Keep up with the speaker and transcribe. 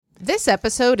This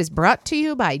episode is brought to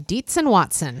you by Dietz &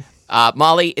 Watson.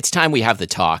 Molly, it's time we have the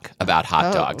talk about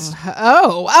hot dogs.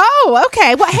 Oh,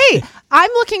 okay. Well, hey, I'm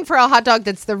looking for a hot dog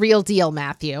that's the real deal,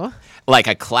 Matthew. Like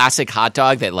a classic hot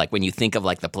dog that, like, when you think of,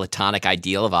 like, the platonic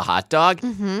ideal of a hot dog,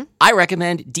 I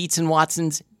recommend Dietz &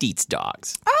 Watson's Dietz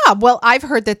Dogs. Well, I've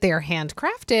heard that they're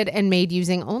handcrafted and made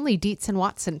using only Dietz &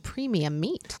 Watson premium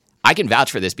meat. I can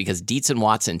vouch for this because Dietz &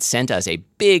 Watson sent us a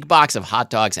big box of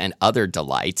hot dogs and other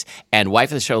delights. And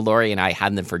wife of the show, Lori, and I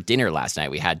had them for dinner last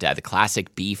night. We had the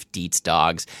classic beef Dietz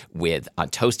dogs with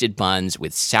toasted buns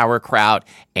with sauerkraut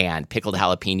and pickled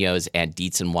jalapenos and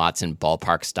Dietz & Watson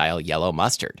ballpark-style yellow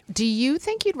mustard. Do you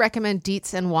think you'd recommend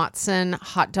Dietz & Watson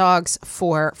hot dogs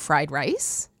for fried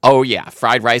rice? Oh, yeah.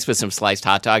 Fried rice with some sliced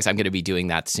hot dogs. I'm going to be doing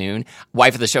that soon.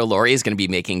 Wife of the show, Lori, is going to be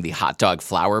making the hot dog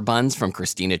flour buns from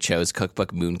Christina Cho's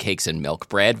cookbook, Mooncakes and Milk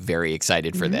Bread. Very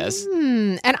excited for this.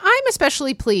 And I'm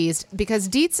especially pleased because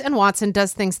Dietz & Watson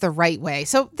does things the right way.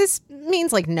 So this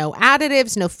means like no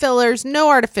additives, no fillers, no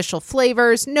artificial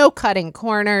flavors, no cutting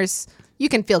corners. You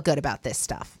can feel good about this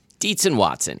stuff. Dietz &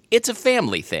 Watson. It's a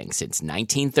family thing since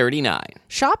 1939.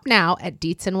 Shop now at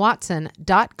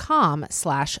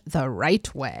dietzandwatson.com/the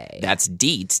right way. That's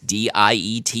Dietz,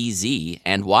 D-I-E-T-Z,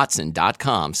 and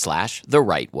Watson.com/the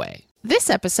right way.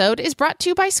 This episode is brought to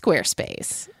you by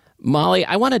Squarespace. Molly,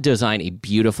 I want to design a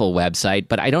beautiful website,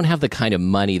 but I don't have the kind of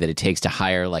money that it takes to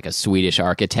hire like a Swedish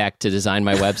architect to design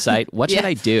my website. What should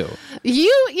I do?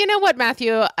 You know what,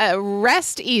 Matthew?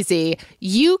 Rest easy.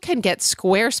 You can get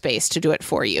Squarespace to do it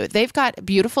for you. They've got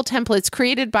beautiful templates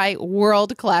created by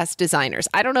world-class designers.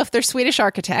 I don't know if they're Swedish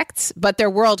architects, but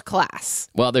they're world-class.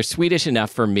 Well, they're Swedish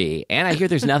enough for me. And I hear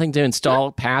there's nothing to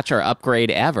install, patch, or upgrade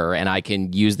ever. And I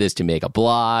can use this to make a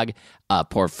blog, a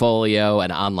portfolio,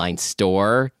 an online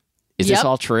store. Is this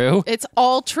all true? It's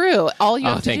all true. All you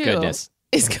have to thank do goodness.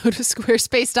 is go to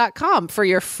squarespace.com for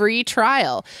your free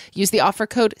trial. Use the offer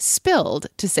code SPILLED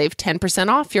to save 10%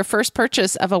 off your first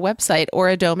purchase of a website or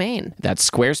a domain. That's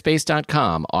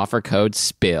squarespace.com, offer code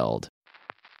SPILLED.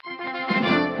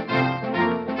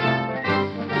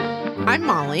 I'm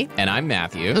Molly. And I'm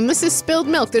Matthew. And this is Spilled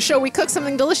Milk, the show we cook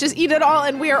something delicious, eat it all,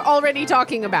 and we are already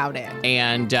talking about it.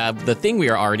 And the thing we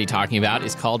are already talking about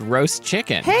is called roast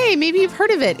chicken. Hey, maybe you've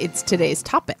heard of it. It's today's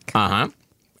topic. Uh-huh.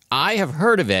 I have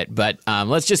heard of it, but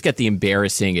let's just get the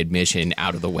embarrassing admission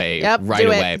out of the way right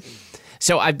away.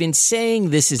 So I've been saying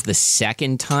this is the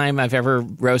second time I've ever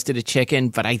roasted a chicken,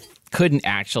 but I couldn't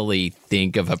actually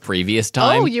think of a previous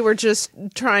time. Oh, you were just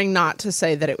trying not to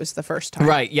say that it was the first time.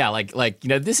 Right, yeah, like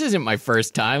this isn't my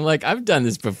first time. Like, I've done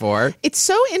this before. It's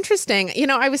so interesting.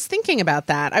 I was thinking about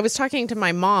that. I was talking to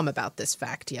my mom about this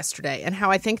fact yesterday and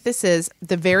how I think this is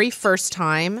the very first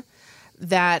time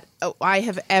that I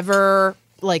have ever,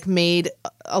 made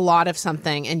a lot of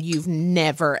something and you've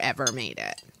never, ever made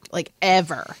it.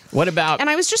 Ever. What about... And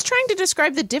I was just trying to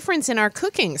describe the difference in our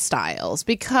cooking styles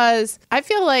because I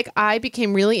feel like I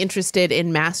became really interested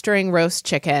in mastering roast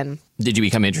chicken. Did you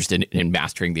become interested in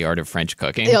mastering the art of French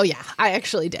cooking? Oh, yeah. I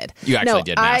actually did. You actually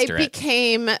did master it. I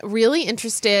became really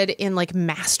interested in,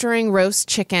 mastering roast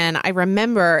chicken. I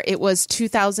remember it was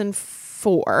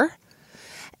 2004.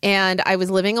 And I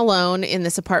was living alone in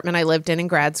this apartment I lived in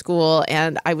grad school,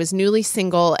 and I was newly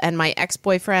single, and my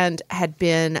ex-boyfriend had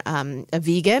been a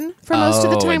vegan for most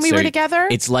of the time we were together.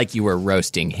 It's like you were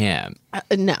roasting him.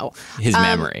 No. His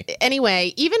memory.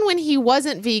 Anyway, even when he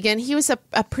wasn't vegan, he was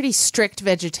a pretty strict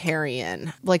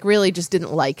vegetarian, really just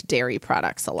didn't like dairy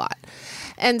products a lot.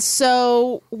 And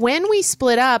so when we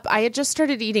split up, I had just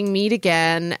started eating meat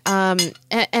again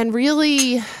and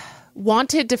really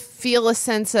wanted to feel a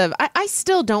sense of, I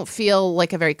still don't feel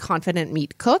like a very confident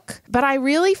meat cook, but I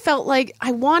really felt like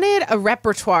I wanted a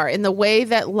repertoire in the way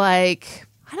that I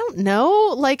don't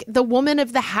know, the woman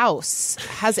of the house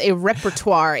has a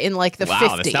repertoire in the 50s.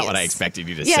 Wow, that's not what I expected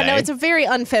you to say. Yeah, no, it's a very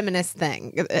unfeminist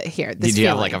thing here. Did you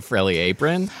have a frilly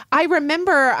apron? I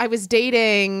remember I was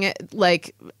dating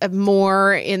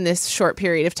more in this short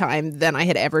period of time than I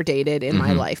had ever dated in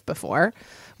my life before.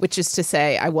 Which is to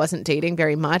say I wasn't dating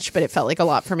very much, but it felt like a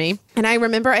lot for me. And I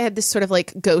remember I had this sort of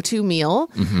go-to meal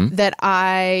that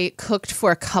I cooked for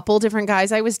a couple different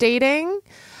guys I was dating.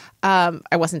 I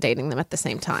wasn't dating them at the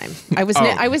same time. I was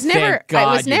never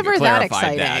that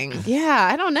exciting. That. Yeah,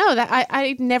 I don't know that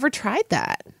I never tried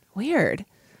that. Weird.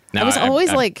 No, I was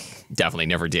always definitely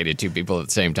never dated two people at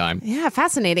the same time. Yeah,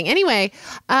 fascinating. Anyway,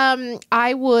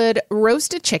 I would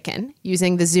roast a chicken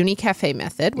using the Zuni Cafe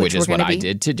method, which is what I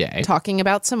did today. Talking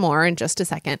about some more in just a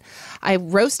second. I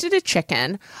roasted a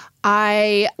chicken.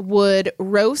 I would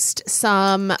roast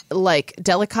some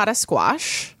delicata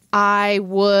squash. I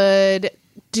would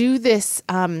do this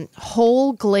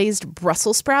whole glazed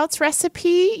Brussels sprouts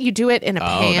recipe. You do it in a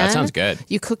pan. Oh, that sounds good.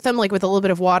 You cook them like with a little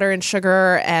bit of water and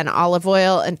sugar and olive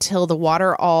oil until the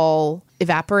water all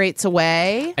evaporates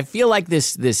away. I feel like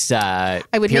this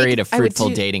period of fruitful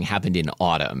dating happened in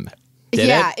autumn.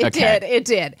 It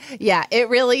did. Yeah, it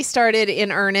really started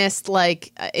in earnest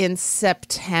like in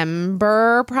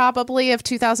September probably of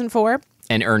 2004.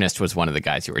 And Ernest was one of the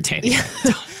guys you were dating. Yeah.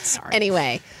 Sorry.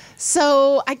 Anyway,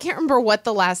 so I can't remember what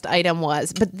the last item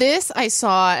was, but this I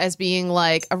saw as being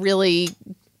like a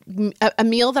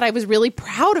meal that I was really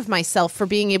proud of myself for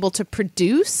being able to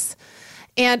produce.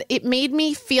 And it made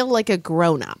me feel like a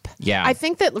grown-up. Yeah. I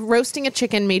think that roasting a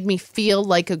chicken made me feel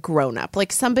like a grown-up,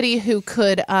 like somebody who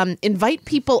could invite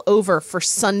people over for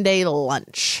Sunday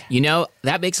lunch. You know,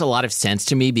 that makes a lot of sense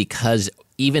to me because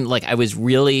even like I was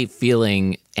really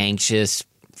feeling anxious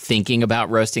thinking about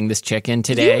roasting this chicken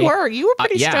today. You were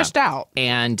pretty stressed out.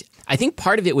 And I think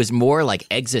part of it was more like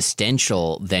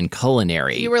existential than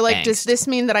culinary. You were like, angst. Does this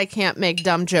mean that I can't make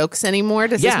dumb jokes anymore?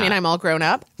 Does this mean I'm all grown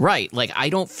up? Right. Like, I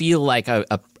don't feel like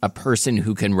a person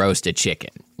who can roast a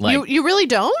chicken. Like, you really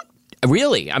don't?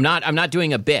 Really, I'm not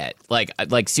doing a bit.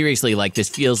 Like seriously, like this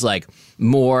feels like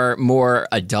more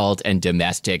adult and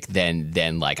domestic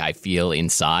than like I feel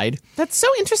inside. That's so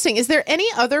interesting. Is there any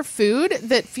other food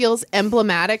that feels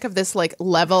emblematic of this like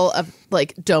level of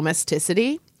like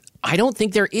domesticity? I don't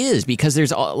think there is because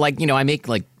there's like, you know, I make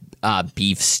like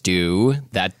beef stew.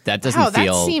 That doesn't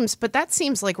feel. That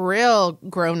seems like real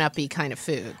grown-up-y kind of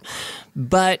food.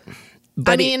 But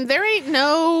I mean, there ain't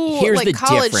no like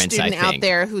college student out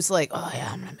there who's like, oh yeah,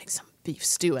 I'm gonna make some beef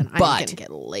stew and I'm gonna get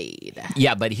laid.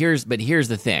 Yeah, but here's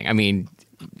the thing. I mean,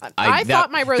 I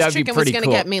thought my roast chicken was gonna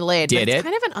get me laid. Did but it? It's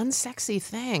kind of an unsexy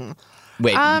thing.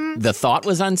 Wait, the thought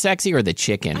was unsexy or the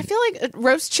chicken? I feel like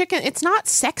roast chicken, it's not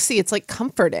sexy. It's like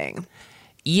comforting.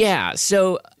 Yeah.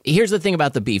 So here's the thing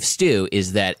about the beef stew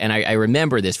is that, and I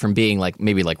remember this from being like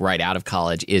maybe like right out of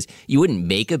college, is you wouldn't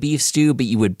make a beef stew, but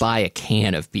you would buy a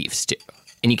can of beef stew.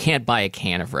 And you can't buy a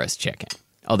can of roast chicken.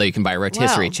 Although you can buy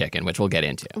rotisserie chicken, which we'll get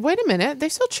into. Wait a minute. They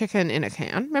sell chicken in a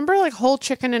can. Remember like whole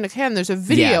chicken in a can? There's a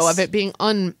video of it being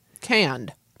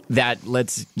uncanned.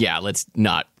 Let's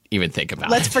not even think about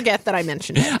it. Let's forget that I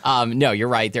mentioned it. No, you're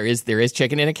right. There is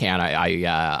chicken in a can.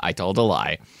 I told a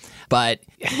lie. But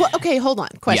well, okay, hold on.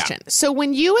 Question. Yeah. So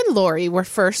when you and Lori were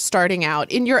first starting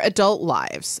out in your adult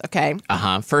lives, okay?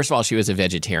 First of all, she was a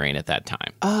vegetarian at that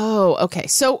time. Oh, okay.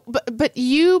 So, but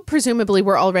you presumably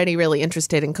were already really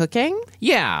interested in cooking?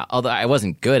 Yeah, although I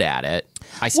wasn't good at it.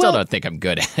 I still don't think I'm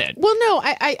good at it. Well, no,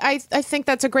 I think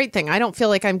that's a great thing. I don't feel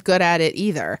like I'm good at it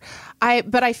either.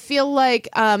 But I feel like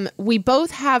we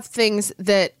both have things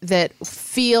that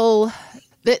feel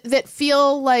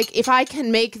like if I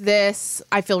can make this,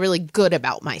 I feel really good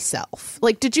about myself.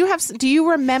 Like, do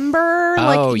you remember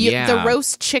the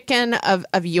roast chicken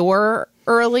of your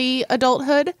early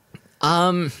adulthood?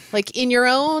 Like in your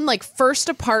own like first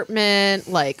apartment,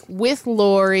 like with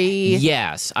Lori.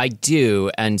 Yes, I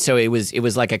do. And so it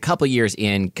was like a couple years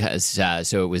in because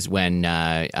so it was when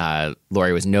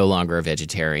Lori was no longer a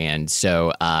vegetarian.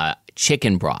 So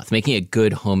chicken broth, making a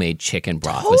good homemade chicken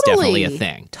broth was definitely a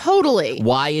thing. Totally.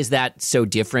 Why is that so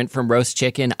different from roast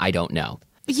chicken? I don't know.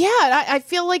 Yeah, I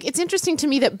feel like it's interesting to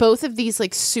me that both of these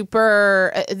like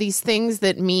super these things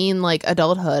that mean like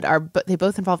adulthood they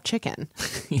both involve chicken.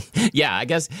 Yeah, I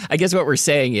guess what we're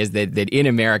saying is that in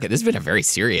America, this has been a very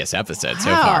serious episode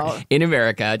so far. In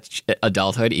America,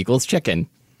 adulthood equals chicken.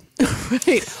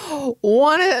 Right.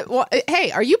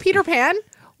 Hey, are you Peter Pan?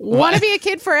 Want to be a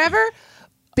kid forever?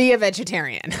 Be a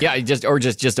vegetarian. Yeah, just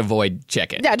avoid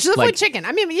chicken. Yeah, just avoid chicken.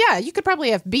 I mean, yeah, you could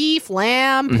probably have beef,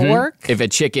 lamb, pork. If a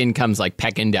chicken comes like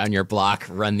pecking down your block,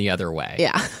 run the other way.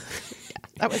 Yeah.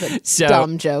 That was a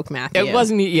dumb joke, Matthew. It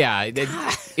wasn't. Yeah,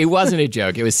 it wasn't a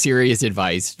joke. It was serious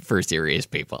advice for serious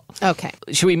people. Okay.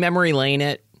 Should we memory lane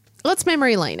it? Let's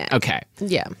memory lane it. Okay.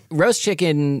 Yeah. Roast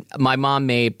chicken, my mom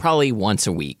made probably once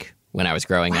a week when I was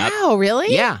growing up. Wow,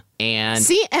 really? Yeah. And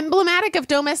see, emblematic of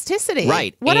domesticity.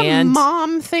 Right. What a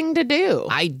mom thing to do.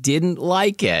 I didn't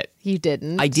like it. You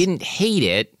didn't? I didn't hate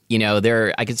it. You know,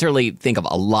 I could certainly think of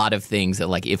a lot of things that,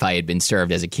 like, if I had been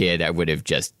served as a kid, I would have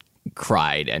just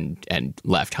cried and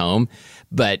left home.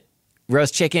 But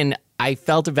roast chicken, I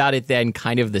felt about it then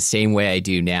kind of the same way I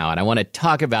do now. And I want to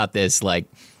talk about this, like,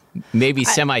 maybe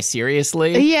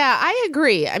semi-seriously. Yeah, I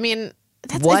agree. I mean,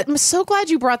 I'm so glad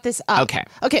you brought this up.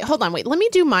 Okay, hold on. Wait, let me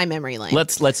do my memory lane.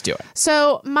 Let's do it.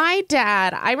 So my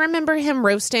dad, I remember him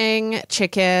roasting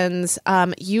chickens,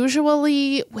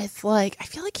 usually with like, I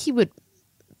feel like he would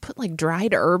put like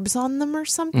dried herbs on them or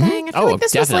something. I feel like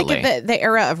this definitely. was like the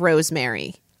era of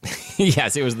rosemary.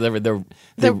 Yes, it was the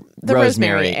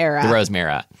rosemary era. The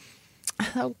rosemary.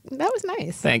 Oh, that was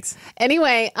nice. Thanks.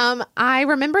 Anyway, I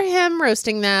remember him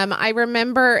roasting them. I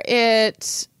remember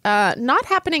it not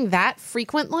happening that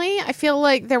frequently. I feel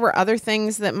like there were other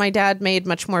things that my dad made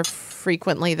much more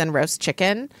frequently than roast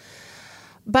chicken.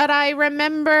 But I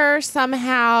remember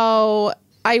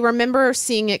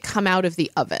seeing it come out of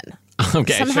the oven.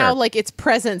 Okay, somehow, sure. like its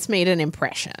presence made an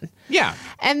impression. Yeah.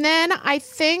 And then I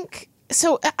think...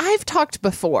 So I've talked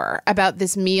before about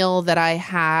this meal that I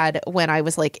had when I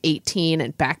was like 18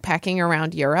 and backpacking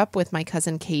around Europe with my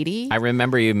cousin Katie. I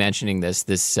remember you mentioning this.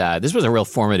 This was a real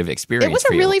formative experience. It was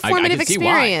for a really you. formative I can see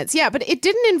why. experience. Yeah, but it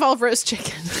didn't involve roast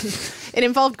chicken. It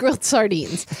involved grilled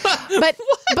sardines. But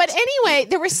anyway,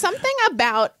 there was something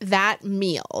about that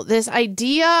meal. This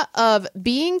idea of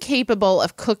being capable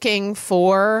of cooking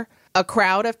for a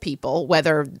crowd of people,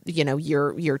 whether, you know,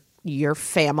 your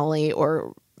family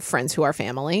or friends who are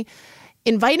family,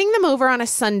 inviting them over on a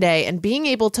Sunday and being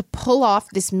able to pull off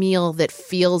this meal that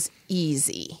feels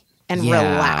easy and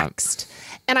relaxed.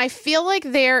 And I feel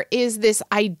like there is this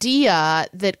idea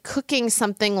that cooking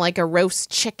something like a roast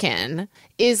chicken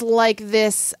is like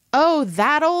this, oh,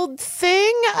 that old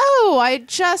thing? Oh, I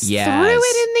just threw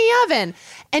it in the oven.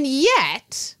 And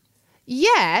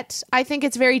Yet, I think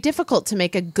it's very difficult to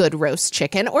make a good roast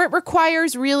chicken, or it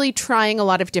requires really trying a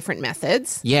lot of different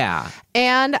methods. Yeah.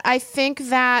 And I think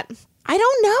that, I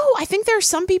don't know, I think there are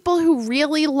some people who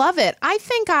really love it. I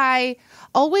think I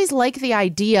always like the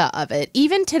idea of it,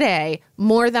 even today,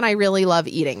 more than I really love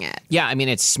eating it. Yeah, I mean,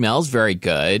 it smells very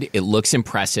good. It looks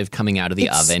impressive coming out of the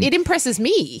oven. It impresses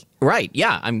me. Right,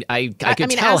 yeah. I could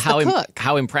tell cook.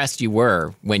 how impressed you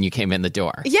were when you came in the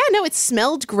door. Yeah, no, it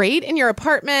smelled great in your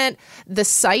apartment. The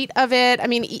sight of it. I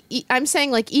mean, I'm saying,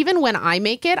 like, even when I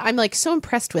make it, I'm like so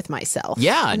impressed with myself.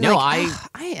 Yeah, I'm no, like,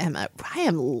 I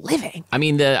am living. I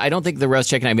mean, I don't think the roast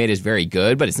chicken I made is very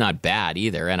good, but it's not bad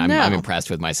either, and I'm impressed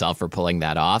with myself for pulling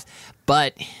that off.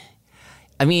 But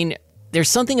I mean, there's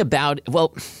something about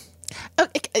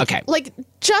Okay. Like,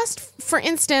 just for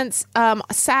instance,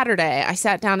 Saturday, I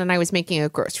sat down and I was making a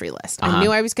grocery list. I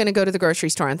knew I was going to go to the grocery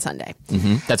store on Sunday.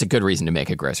 Mm-hmm. That's a good reason to make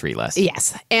a grocery list.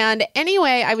 Yes. And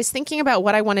anyway, I was thinking about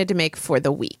what I wanted to make for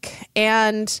the week.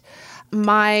 And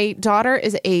my daughter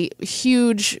is a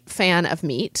huge fan of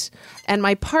meat. And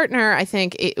my partner, I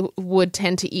think, would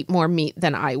tend to eat more meat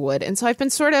than I would. And so I've been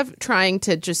sort of trying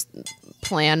to just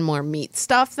plan more meat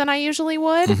stuff than I usually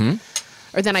would. Mm-hmm.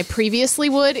 Or than I previously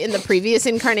would in the previous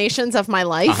incarnations of my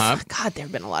life. God, there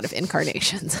have been a lot of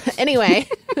incarnations. Anyway.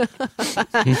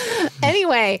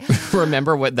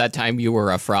 Remember what that time you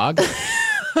were a frog?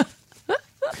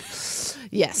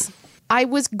 Yes. I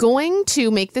was going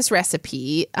to make this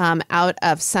recipe out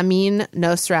of Samin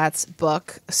Nosrat's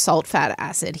book, Salt, Fat,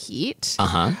 Acid, Heat.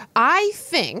 I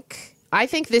think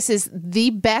this is the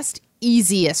best,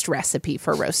 easiest recipe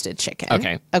for roasted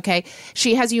chicken. Okay.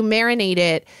 She has you marinate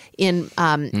it in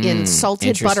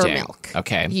salted buttermilk.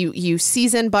 Okay. You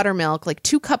season buttermilk, like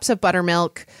 2 cups of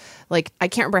buttermilk. Like, I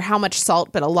can't remember how much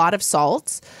salt, but a lot of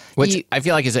salt. Which I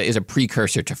feel like is a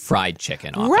precursor to fried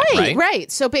chicken often,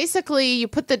 right. So basically, you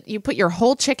put your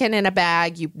whole chicken in a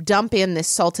bag, you dump in this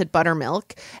salted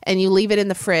buttermilk, and you leave it in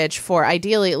the fridge for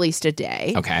ideally at least a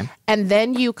day. Okay. And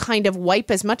then you kind of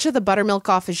wipe as much of the buttermilk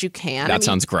off as you can. That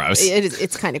sounds gross.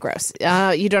 It's kind of gross.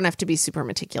 You don't have to be super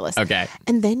meticulous. Okay.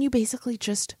 And then you basically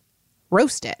just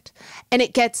roast it. And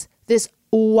it gets this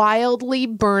wildly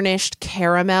burnished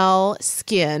caramel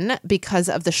skin because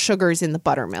of the sugars in the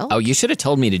buttermilk. Oh, you should have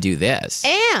told me to do this.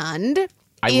 And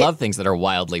I love things that are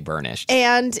wildly burnished.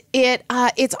 And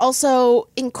it's also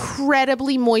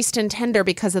incredibly moist and tender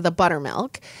because of the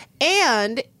buttermilk.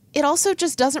 And it also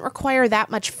just doesn't require that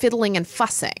much fiddling and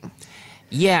fussing.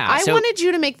 Yeah. I wanted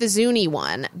you to make the Zuni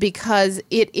one because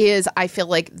it is, I feel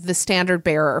like, the standard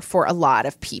bearer for a lot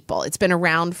of people. It's been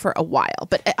around for a while.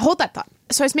 But hold that thought.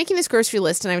 So I was making this grocery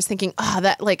list and I was thinking,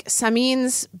 that like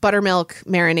Samin's buttermilk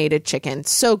marinated chicken,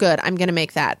 so good. I'm going to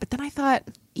make that. But then I thought,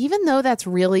 even though that's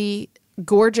really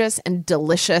gorgeous and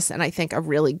delicious and I think a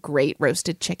really great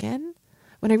roasted chicken,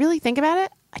 when I really think about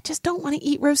it, I just don't want to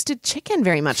eat roasted chicken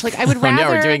very much. Like, I would rather... Oh,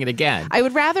 no, we're doing it again. I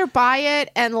would rather buy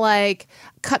it and, like,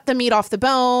 cut the meat off the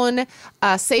bone,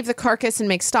 save the carcass and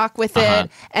make stock with it,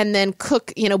 and then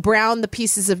cook, brown the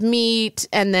pieces of meat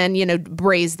and then,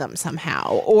 braise them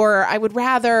somehow. Or I would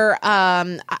rather,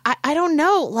 I don't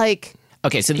know, like...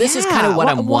 Okay, so this is kind of what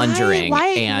I'm wondering.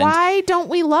 Why don't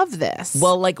we love this?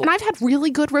 Well, and I've had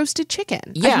really good roasted chicken.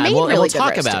 Yeah, I've made really good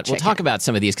roasted chicken. We'll talk about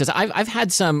some of these because I've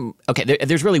had some. Okay,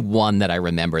 there's really one that I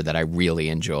remember that I really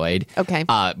enjoyed. Okay,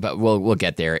 but we'll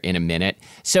get there in a minute.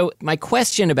 So my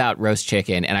question about roast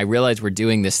chicken, and I realize we're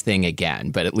doing this thing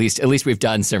again, but at least we've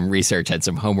done some research and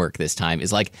some homework this time.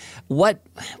 Is like what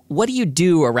do you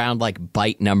do around like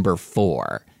bite number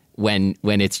 4? When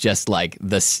it's just like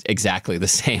this exactly the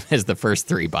same as the first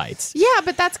 3 bites. Yeah,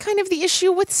 but that's kind of the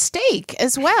issue with steak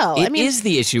as well. It is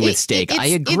the issue with steak. I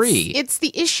agree. It's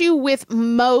the issue with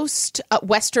most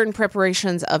Western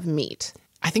preparations of meat.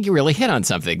 I think you really hit on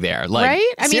something there. Like,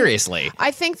 right? Seriously. I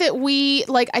think that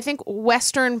I think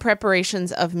Western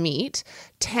preparations of meat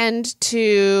tend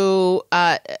to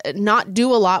not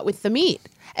do a lot with the meat.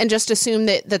 And just assume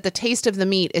that the taste of the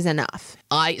meat is enough.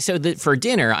 For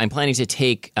dinner, I'm planning to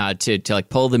take to like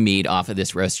pull the meat off of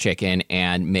this roast chicken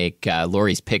and make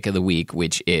Lori's pick of the week,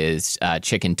 which is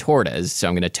chicken tortas. So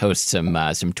I'm going to toast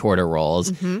some torta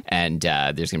rolls, and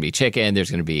there's going to be chicken, there's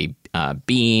going to be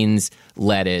beans,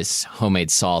 lettuce, homemade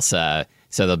salsa.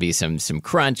 So there'll be some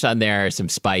crunch on there, some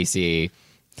spicy,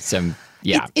 some.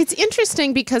 Yeah. It's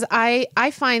interesting because I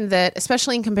find that,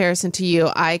 especially in comparison to you,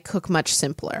 I cook much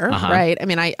simpler, right? I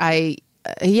mean, I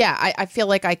feel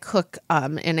like I cook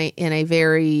in a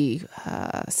very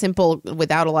simple,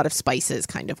 without a lot of spices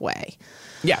kind of way.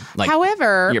 Yeah.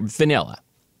 However, your vanilla.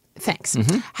 Thanks.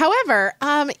 However,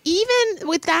 even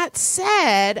with that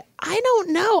said, I don't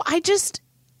know. I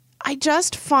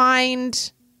just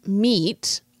find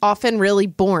meat often really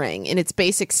boring in its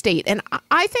basic state. And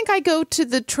I think I go to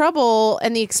the trouble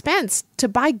and the expense to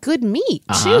buy good meat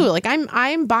too. Like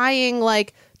I'm buying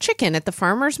like chicken at the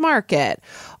farmer's market,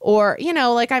 or,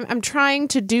 like I'm trying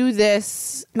to do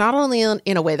this not only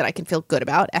in a way that I can feel good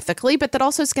about ethically, but that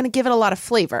also is going to give it a lot of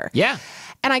flavor. Yeah.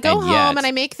 And I go home and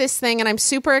I make this thing and I'm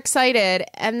super excited.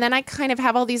 And then I kind of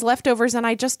have all these leftovers and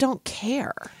I just don't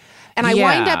care. And I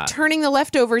wind up turning the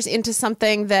leftovers into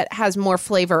something that has more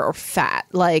flavor or fat,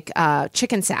 like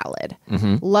chicken salad.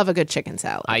 Love a good chicken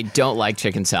salad. I don't like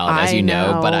chicken salad, as you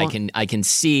know, but I can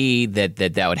see that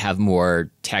would have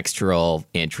more textural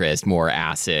interest, more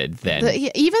acid than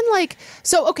even like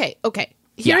so. Okay.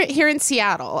 Here in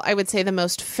Seattle, I would say the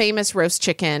most famous roast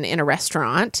chicken in a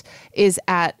restaurant is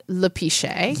at Le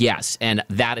Pichet. Yes, and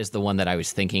that is the one that I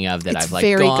was thinking of that I've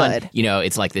very gone. Good.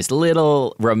 It's like this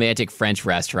little romantic French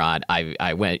restaurant.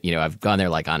 I went, I've gone there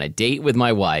like on a date with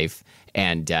my wife,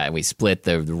 and we split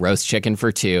the roast chicken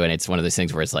for 2, and it's one of those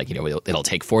things where it's like, it'll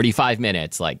take 45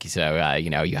 minutes, like so,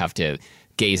 you have to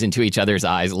gaze into each other's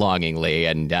eyes longingly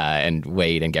and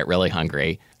wait and get really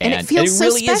hungry. And it feels so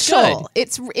really special.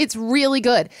 It's really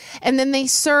good. And then they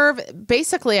serve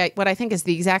basically what I think is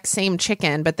the exact same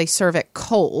chicken, but they serve it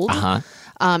cold,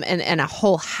 and a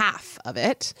whole half of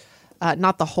it,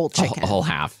 not the whole chicken. A whole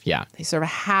half, yeah. They serve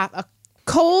a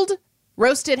cold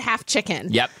roasted half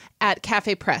chicken. Yep. At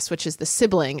Cafe Press, which is the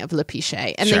sibling of Le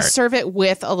Pichet, and they serve it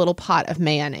with a little pot of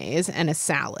mayonnaise and a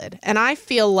salad. And I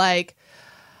feel like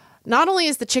not only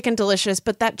is the chicken delicious,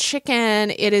 but that chicken,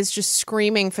 it is just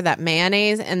screaming for that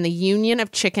mayonnaise, and the union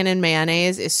of chicken and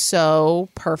mayonnaise is so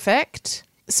perfect.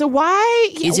 So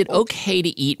why... Is it okay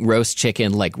to eat roast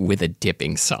chicken like with a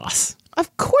dipping sauce?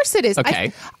 Of course it is.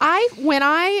 Okay. When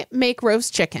I make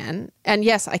roast chicken, and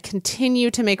yes, I continue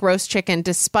to make roast chicken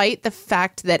despite the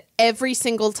fact that every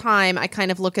single time I kind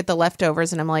of look at the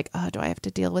leftovers and I'm like, oh, do I have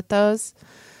to deal with those?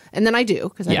 And then I do,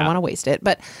 because I don't want to waste it.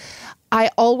 But I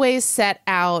always set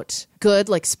out good,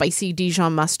 like spicy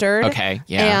Dijon mustard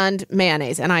and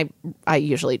mayonnaise. And I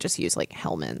usually just use like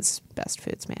Hellmann's Best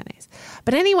Foods mayonnaise.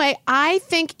 But anyway, I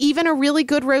think even a really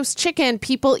good roast chicken,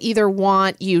 people either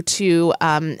want you to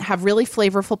have really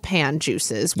flavorful pan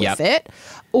juices with it,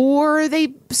 or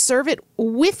they serve it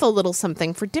with a little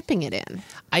something for dipping it in.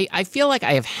 I feel like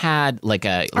I have had like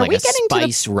a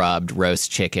spice rubbed roast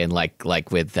chicken, like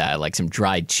with like some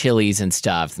dried chilies and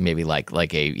stuff, maybe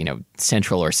like a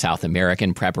Central or South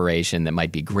American preparation that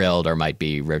might be grilled or might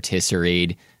be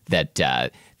rotisseried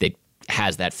that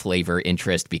has that flavor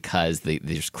interest because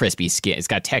there's crispy skin. It's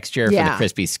got texture for the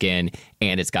crispy skin,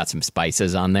 and it's got some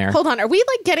spices on there. Hold on, are we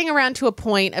like getting around to a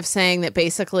point of saying that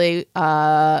basically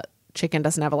chicken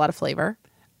doesn't have a lot of flavor?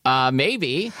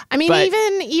 Maybe. I mean,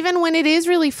 even when it is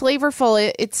really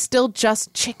flavorful, it's still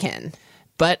just chicken.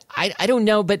 But I don't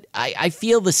know, but I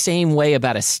feel the same way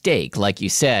about a steak, like you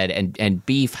said, and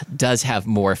beef does have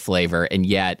more flavor, and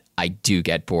yet I do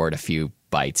get bored a few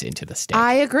bites into the steak.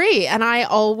 I agree, and we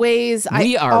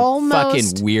are fucking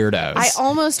weirdos. I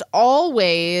almost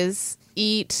always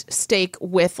eat steak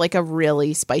with like a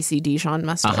really spicy Dijon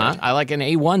mustard. I like an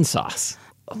A1 sauce.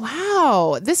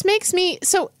 Wow. This makes me...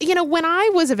 So, when I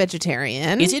was a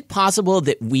vegetarian... Is it possible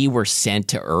that we were sent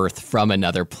to Earth from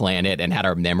another planet and had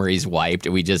our memories wiped?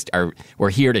 We're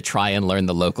here to try and learn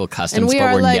the local customs,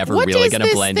 but we're never really going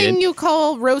to blend in? What is this thing you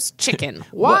call roast chicken?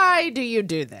 Why do you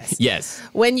do this? Yes.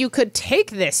 When you could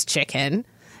take this chicken...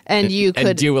 And you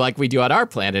could do like we do on our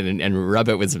planet and rub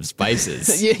it with some spices.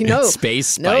 Space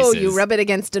spices. No, you rub it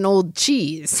against an old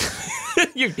cheese.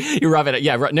 you rub it.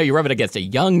 Yeah, no, you rub it against a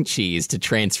young cheese to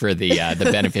transfer the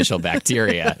beneficial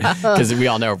bacteria. Because we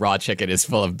all know raw chicken is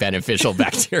full of beneficial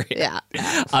bacteria.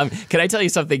 Yeah. Can I tell you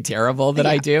something terrible that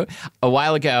I do? A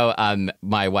while ago,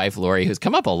 my wife Lori, who's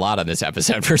come up a lot on this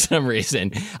episode for some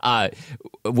reason,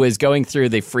 was going through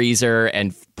the freezer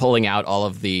and pulling out all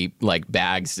of the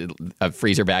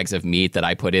freezer bags of meat that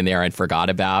I put in there and forgot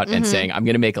about, and saying, I'm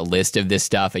going to make a list of this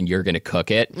stuff and you're going to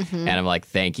cook it. And I'm like,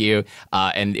 thank you.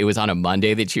 And it was on a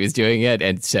Monday that she was doing it.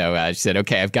 And so she said,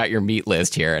 okay, I've got your meat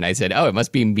list here. And I said, oh, it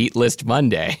must be Meat List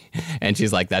Monday. And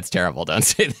she's like, that's terrible. Don't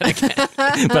say that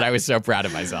again. But I was so proud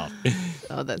of myself.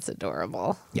 Oh, that's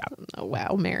adorable. Yeah. Oh,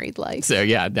 wow. Married life. So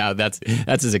yeah, now that's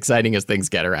as exciting as things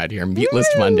get around here. Meat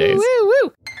List Mondays. Woo,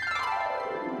 woo.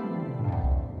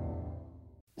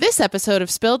 This episode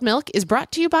of Spilled Milk is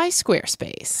brought to you by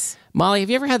Squarespace. Molly, have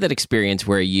you ever had that experience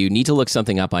where you need to look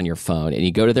something up on your phone and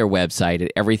you go to their website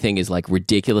and everything is like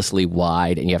ridiculously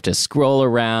wide and you have to scroll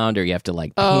around or you have to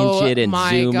like pinch it and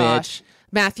zoom it?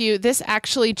 Matthew, this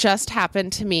actually just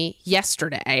happened to me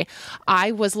yesterday.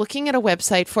 I was looking at a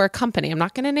website for a company, I'm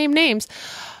not going to name names,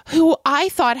 who I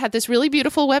thought had this really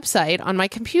beautiful website on my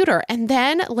computer. And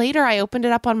then later I opened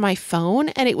it up on my phone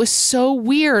and it was so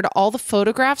weird. All the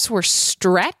photographs were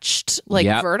stretched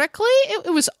vertically.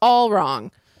 It was all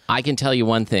wrong. I can tell you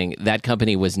one thing. That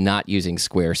company was not using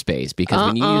Squarespace because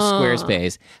when you use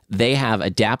Squarespace, they have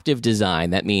adaptive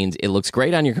design. That means it looks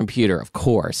great on your computer, of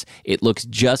course. It looks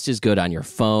just as good on your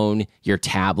phone, your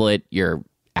tablet, your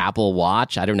Apple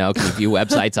Watch. I don't know. Can you view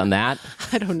websites on that?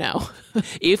 I don't know.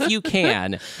 If you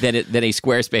can, then a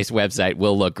Squarespace website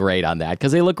will look great on that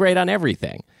because they look great on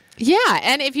everything. Yeah,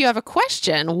 and if you have a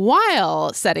question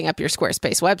while setting up your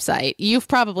Squarespace website, you've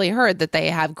probably heard that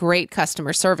they have great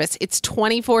customer service. It's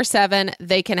 24/7.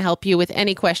 They can help you with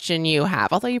any question you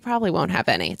have, although you probably won't have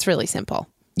any. It's really simple.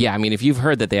 Yeah, I mean, if you've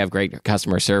heard that they have great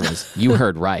customer service, you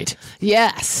heard right.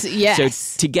 Yes. So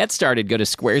to get started, go to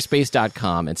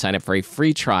squarespace.com and sign up for a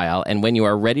free trial. And when you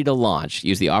are ready to launch,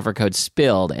 use the offer code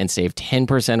SPILLED and save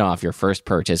 10% off your first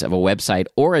purchase of a website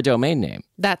or a domain name.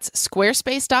 That's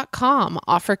squarespace.com,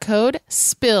 offer code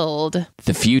SPILLED.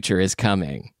 The future is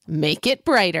coming. Make it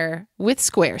brighter with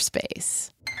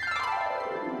Squarespace.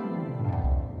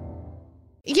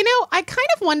 I kind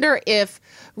of wonder if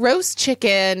roast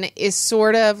chicken is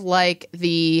sort of like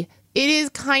it is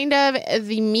kind of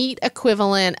the meat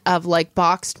equivalent of like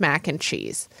boxed mac and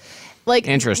cheese. Like,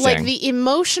 interesting. Like the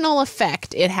emotional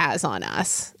effect it has on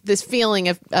us, this feeling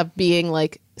of being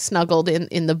like snuggled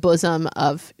in the bosom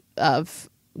of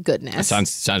goodness. That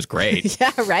sounds great.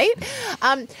 Yeah, right?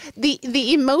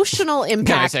 The emotional impact.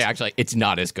 Can I say, actually, it's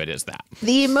not as good as that.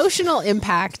 The emotional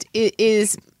impact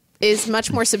is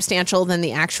much more substantial than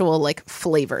the actual like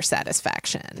flavor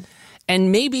satisfaction.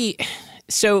 And maybe,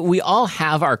 so we all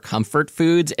have our comfort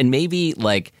foods, and maybe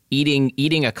like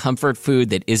eating a comfort food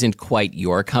that isn't quite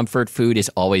your comfort food is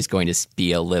always going to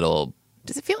be a little.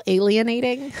 Does it feel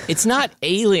alienating? It's not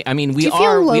alien. I mean, we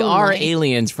are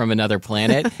aliens from another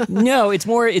planet. No, it's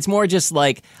more just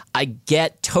like I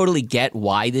totally get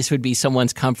why this would be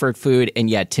someone's comfort food, and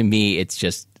yet to me, it's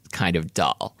just kind of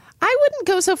dull. I wouldn't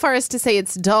go so far as to say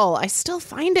it's dull. I still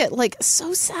find it like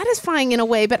so satisfying in a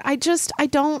way, but I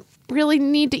don't really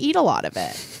need to eat a lot of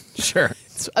it. Sure.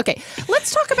 Okay,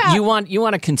 let's talk about... You want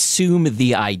to consume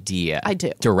the idea. I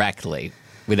do. Directly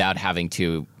without having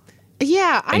to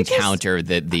encounter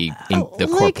the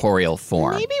corporeal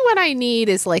form. Maybe what I need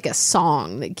is like a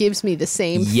song that gives me the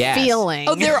same feeling.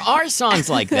 Oh, there are songs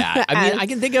like that. I mean, I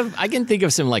can think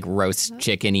of some like roast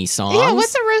chickeny songs. Yeah,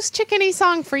 what's a roast chickeny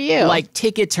song for you? Like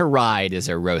Ticket to Ride is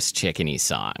a roast chickeny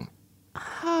song.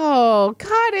 Oh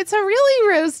God, it's a really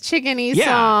roast chickeny song.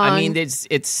 Yeah, I mean it's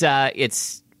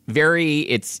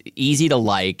easy to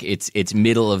like. It's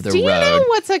middle of the road. Do you know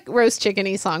what's a roast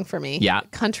chickeny song for me? Yeah.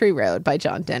 Country Road by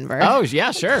John Denver. Oh,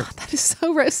 yeah, sure. God, that is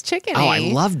so roast chickeny. Oh, I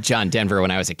loved John Denver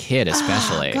when I was a kid,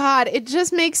 especially. Oh, God, it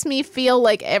just makes me feel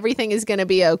like everything is going to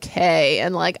be okay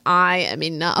and like I am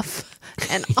enough.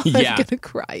 And I'm going to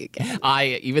cry again.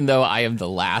 Even though I am the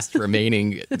last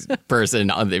remaining person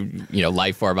on the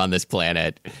life form on this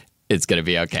planet, It's going to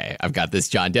be okay. I've got this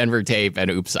John Denver tape,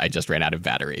 and oops, I just ran out of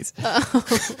batteries.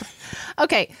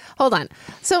 Okay, hold on.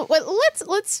 So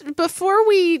let's before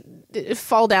we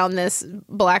fall down this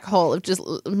black hole of just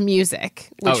music,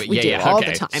 which we do all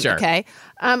the time. Sure. Okay,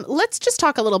 let's just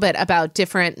talk a little bit about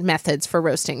different methods for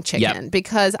roasting chicken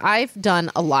because I've done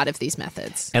a lot of these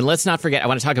methods. And let's not forget, I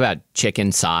want to talk about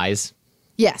chicken size.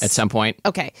 Yes. At some point.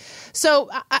 Okay.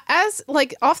 So as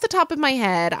like off the top of my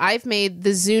head, I've made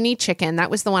the Zuni chicken.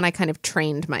 That was the one I kind of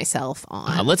trained myself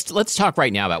on. Let's talk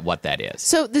right now about what that is.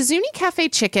 So the Zuni Cafe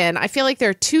chicken, I feel like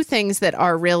there are two things that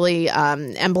are really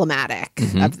emblematic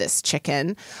of this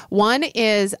chicken. One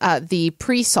is the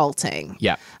pre-salting.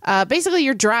 Yeah. Basically,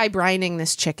 you're dry brining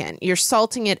this chicken. You're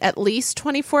salting it at least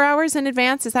 24 hours in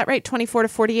advance. Is that right? 24 to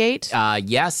 48?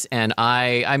 Yes. And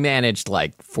I managed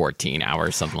like 14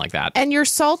 hours, something like that. And you're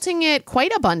salting it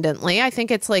quite abundantly. I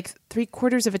think it's like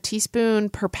 3/4 of a teaspoon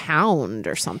per pound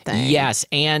or something. Yes,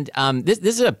 and this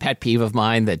is a pet peeve of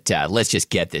mine that let's just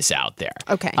get this out there.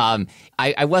 Okay.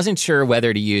 I wasn't sure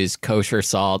whether to use kosher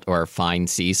salt or fine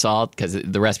sea salt because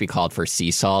the recipe called for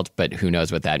sea salt, but who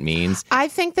knows what that means. I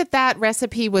think that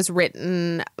recipe was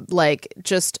written like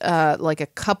just like a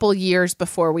couple years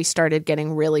before we started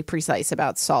getting really precise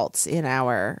about salts in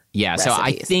our recipes.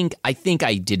 So I think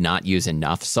I did not use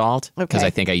enough salt because I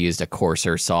think I used a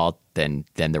coarser salt than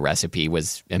the recipe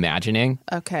was imagining.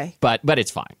 Okay. But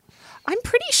it's fine. I'm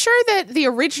pretty sure that the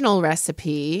original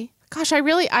recipe, gosh,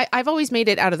 I've always made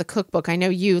it out of the cookbook. I know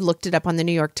you looked it up on the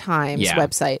New York Times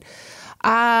website.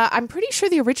 I'm pretty sure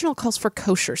the original calls for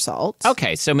kosher salt.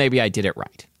 Okay, so maybe I did it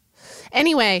right.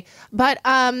 Anyway, but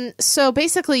so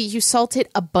basically you salt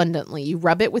it abundantly. You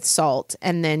rub it with salt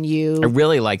and then I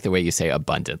really like the way you say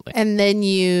abundantly. And then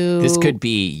you... This could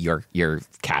be your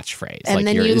catchphrase. And like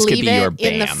then you this leave could be your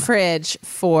it in the fridge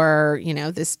for,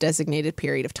 this designated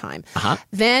period of time.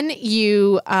 Then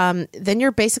you're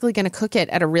basically going to cook it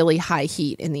at a really high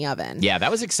heat in the oven. Yeah,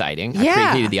 that was exciting. Yeah.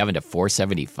 I preheated the oven to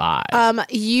 475.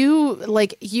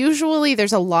 Usually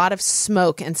there's a lot of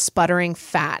smoke and sputtering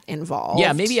fat involved.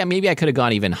 Yeah, maybe I could have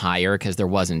gone even higher because there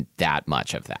wasn't that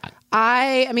much of that.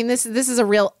 I mean, this is a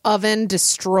real oven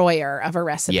destroyer of a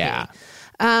recipe. Yeah.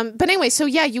 But anyway, so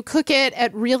you cook it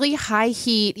at really high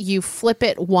heat. You flip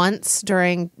it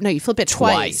you flip it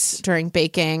twice during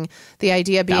baking. The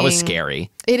idea being... That was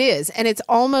scary. It is. And it's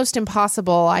almost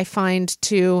impossible, I find,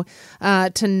 to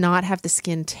not have the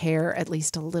skin tear at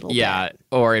least a little bit. Yeah,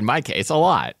 or in my case, a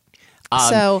lot.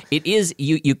 So it is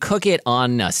you cook it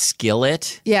on a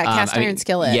skillet. Yeah, cast iron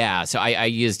skillet. Yeah, so I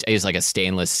used like a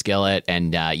stainless skillet,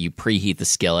 and you preheat the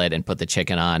skillet and put the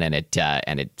chicken on, and it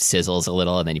sizzles a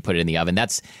little, and then you put it in the oven.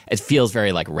 It feels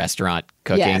very like restaurant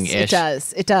cooking ish.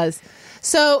 Yes, it does.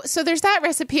 So there's that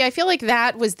recipe. I feel like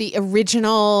that was the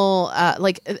original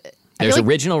There's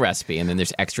original recipe, and then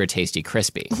there's extra tasty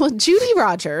crispy. Well, Judy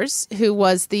Rogers, who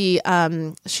was the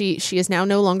she is now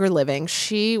no longer living.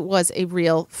 She was a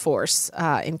real force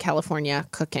in California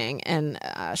cooking, and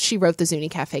she wrote the Zuni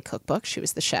Cafe cookbook. She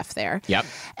was the chef there. Yep.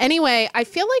 Anyway, I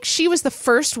feel like she was the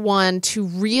first one to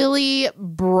really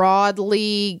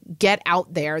broadly get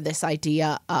out there this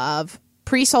idea of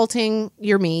pre-salting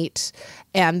your meat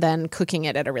and then cooking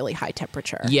it at a really high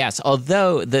temperature. Yes,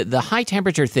 although the high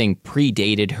temperature thing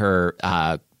predated her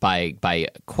by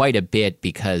quite a bit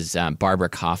because Barbara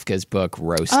Kafka's book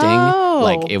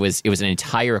Roasting, it was an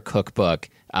entire cookbook.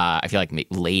 I feel like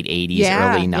late 80s,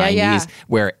 early 90s,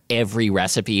 where every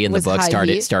recipe in the book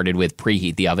started with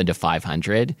preheat the oven to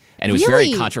 500, and it was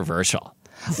very controversial.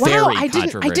 Very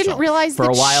controversial. I didn't realize for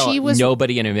that a while she was...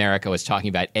 nobody in America was talking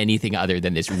about anything other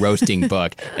than this roasting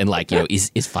book and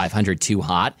is 500 too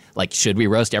hot? Like, should we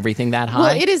roast everything that high?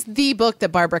 Well, it is the book that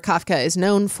Barbara Kafka is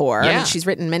known for. Yeah. I mean, she's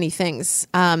written many things.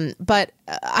 But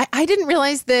I didn't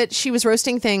realize that she was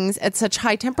roasting things at such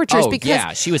high temperatures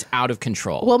because she was out of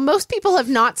control. Well, most people have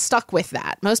not stuck with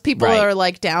that. Most people are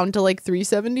like down to like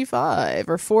 375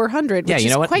 or 400, which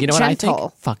is quite gentle. What I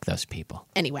think? Fuck those people.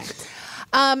 Anyway.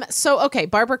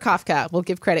 Barbara Kafka, we'll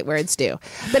give credit where it's due.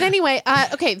 But anyway,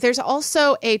 there's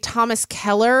also a Thomas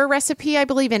Keller recipe, I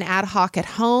believe, in Ad Hoc at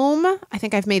Home. I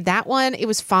think I've made that one. It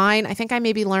was fine. I think I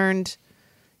maybe learned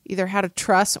either how to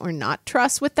truss or not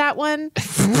truss with that one.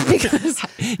 Because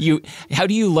how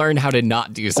do you learn how to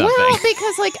not do something? Well,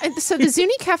 because so the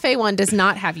Zuni Cafe one does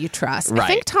not have you truss. Right. I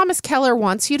think Thomas Keller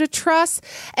wants you to truss.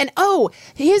 And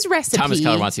his recipe. Thomas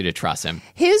Keller wants you to truss him.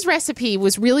 His recipe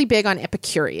was really big on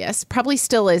Epicurious. Probably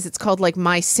still is. It's called like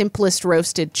My Simplest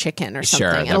Roasted Chicken or something.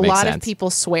 Sure, and a lot of people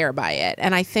swear by it.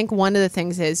 And I think one of the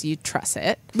things is you truss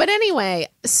it. But anyway,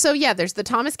 So yeah, there's the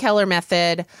Thomas Keller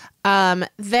method.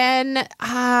 Then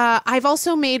I've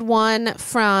also made one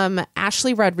from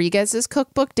Ashley Rodriguez's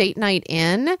cookbook, Date Night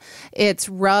In. It's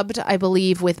rubbed, I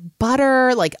believe, with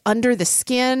butter, like under the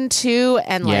skin too,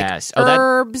 and like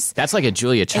herbs. That's like a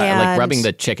Julia Child, like rubbing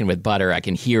the chicken with butter. I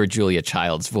can hear Julia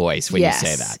Child's voice when you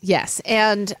say that. Yes,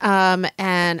 and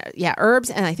yeah, herbs,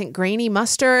 and I think grainy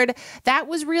mustard. That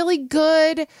was really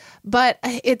good, but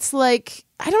it's like,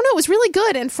 I don't know, it was really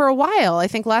good. And for a while, I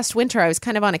think last winter, I was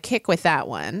kind of on a kick with that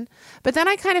one. But then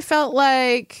I kind of felt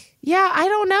like, yeah, I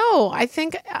don't know. I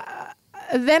think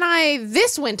then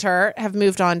this winter have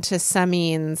moved on to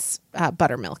Samin's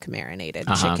buttermilk marinated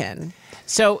chicken.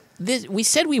 So we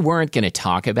said we weren't going to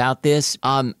talk about this.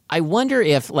 I wonder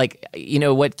if, like,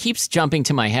 what keeps jumping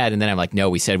to my head, and then I'm like,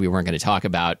 no, we said we weren't going to talk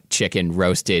about chicken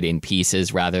roasted in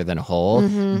pieces rather than whole.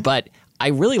 Mm-hmm. But I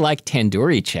really like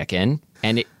tandoori chicken,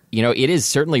 and it is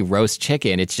certainly roast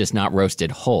chicken. It's just not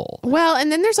roasted whole. Well,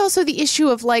 and then there's also the issue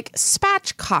of like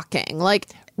spatchcocking. Like,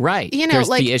 right. There's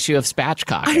like, the issue of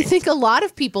spatchcocking. I think a lot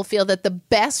of people feel that the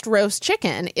best roast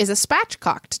chicken is a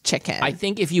spatchcocked chicken. I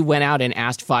think if you went out and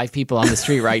asked 5 people on the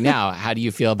street right now, how do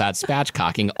you feel about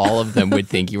spatchcocking? All of them would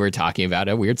think you were talking about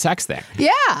a weird sex thing. Yeah.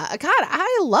 God,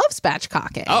 I love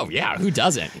spatchcocking. Oh, yeah. Who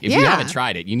doesn't? If you haven't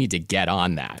tried it, you need to get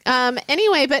on that.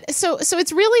 Anyway, but so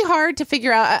it's really hard to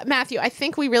figure out. Matthew, I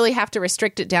think we really have to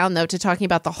restrict it down, though, to talking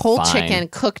about the whole chicken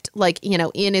cooked like,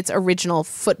 in its original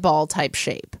football type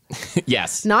shape.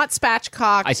 Yes. Not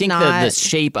spatchcocked. I think the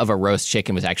shape of a roast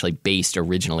chicken was actually based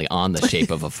originally on the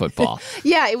shape of a football.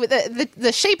 Yeah,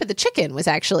 the shape of the chicken was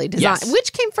actually designed. Yes.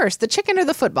 Which came first, the chicken or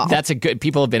the football? That's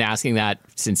people have been asking that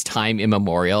since time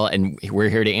immemorial, and we're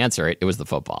here to answer it. It was the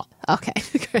football. Okay,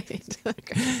 great.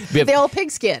 The old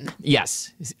pigskin.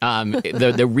 Yes.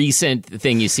 The recent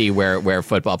thing you see where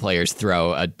football players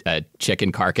throw a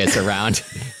chicken carcass around,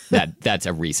 that's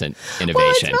a recent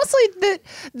innovation. Well, it's mostly that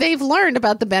they've learned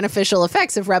about the beneficial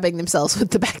effects of rubbing themselves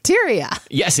with the bacteria.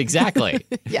 Yes, exactly.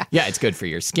 Yeah, it's good for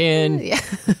your skin. Yeah.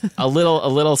 a little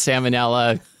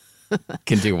salmonella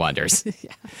can do wonders.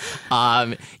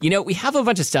 Yeah. We have a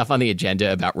bunch of stuff on the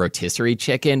agenda about rotisserie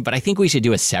chicken, but I think we should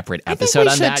do a separate episode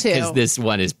on that because this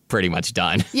one is pretty much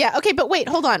done. Yeah. Okay. But wait,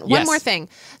 hold on. One more thing.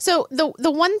 So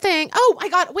the one thing. Oh, I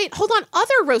got. Wait, hold on.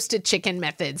 Other roasted chicken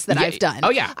methods that I've done. Oh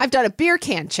yeah. I've done a beer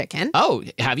can chicken. Oh,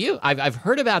 have you? I've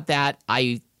heard about that.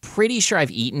 Pretty sure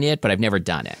I've eaten it, but I've never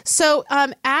done it. So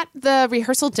at the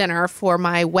rehearsal dinner for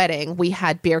my wedding, we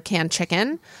had beer can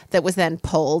chicken that was then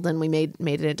pulled and we made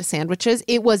it into sandwiches.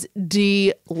 It was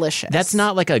delicious. That's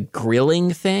not like a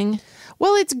grilling thing?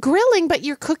 Well, it's grilling, but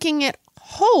you're cooking it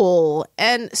whole.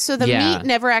 And so the meat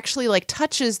never actually like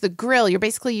touches the grill. You're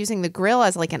basically using the grill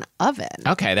as like an oven.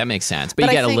 Okay, that makes sense. But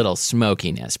you get a little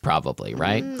smokiness probably,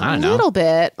 right? I don't know. A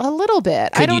little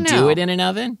bit. Could you do it in an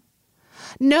oven?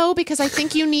 No, because I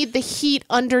think you need the heat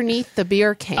underneath the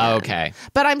beer can. Okay.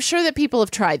 But I'm sure that people have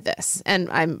tried this,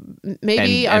 and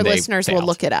maybe our listeners will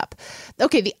look it up.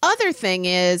 Okay, the other thing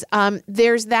is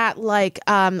there's that like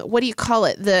what do you call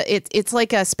it? It's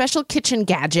like a special kitchen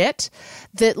gadget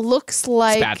that looks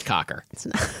like spatchcocker.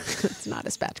 It's not a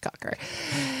spatchcocker.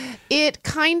 It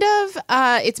kind of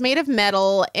it's made of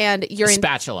metal, and you're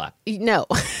spatula. No.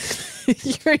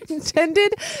 You're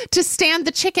intended to stand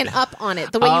the chicken up on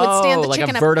it the way you would stand the chicken up.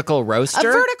 Like a vertical roaster?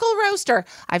 A vertical roaster.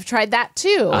 I've tried that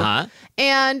too. Uh-huh.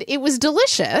 And it was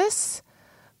delicious,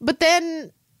 but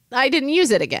then I didn't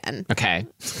use it again. Okay.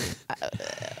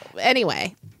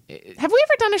 Anyway. Have we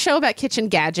ever done a show about kitchen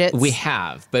gadgets? We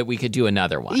have, but we could do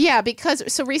another one. Yeah, because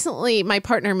so recently my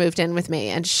partner moved in with me,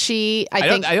 and I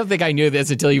don't think I knew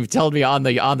this until you told me on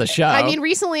the show. I mean,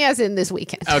 recently, as in this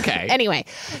weekend. Okay. Anyway,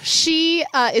 she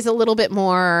is a little bit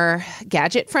more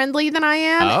gadget friendly than I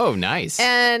am. Oh, nice.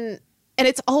 And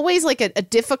it's always like a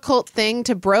difficult thing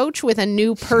to broach with a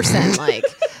new person, like.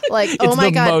 Oh my God.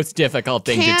 It's the most difficult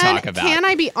thing to talk about. Can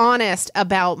I be honest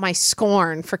about my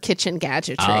scorn for kitchen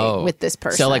gadgetry with this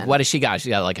person? So, like, what has she got? She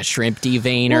got, like, a shrimp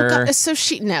deveiner? Well, so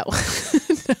no,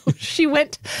 she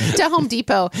went to Home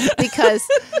Depot because,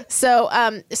 so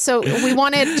we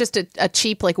wanted just a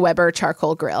cheap, like, Weber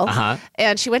charcoal grill. Uh-huh.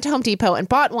 And she went to Home Depot and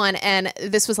bought one. And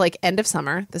this was, like, end of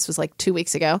summer. This was, like, 2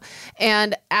 weeks ago.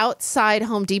 And outside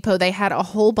Home Depot, they had a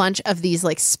whole bunch of these,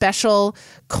 like, special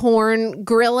corn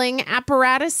grilling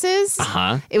apparatuses.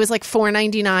 Uh-huh. It was like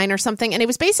 $4.99 or something, and it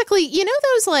was basically,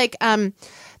 those like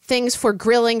things for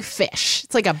grilling fish.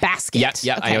 It's like a basket.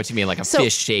 Yeah, Okay. I know what you mean, like a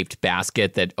fish-shaped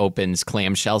basket that opens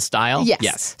clamshell style.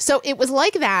 Yes. So it was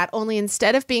like that, only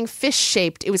instead of being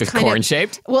fish-shaped, it was kind of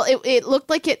corn-shaped? Well, it looked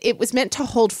like it was meant to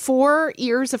hold 4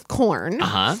 ears of corn.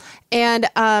 Uh-huh. And,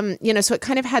 so it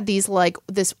kind of had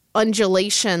this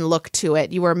undulation look to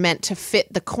it. You were meant to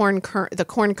fit the corn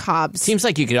cobs. Seems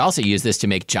like you could also use this to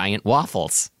make giant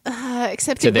waffles.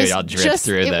 Except So it they was all drip just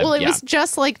through it was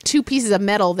just like 2 pieces of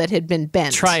metal that had been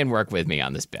bent. Try and work with me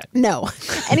on this bit. No.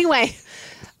 Anyway,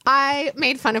 I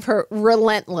made fun of her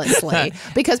relentlessly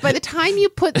because by the time you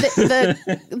put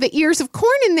the ears of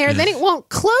corn in there, then it won't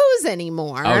close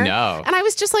anymore. Oh, no. And I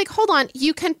was just like, hold on,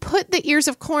 you can put the ears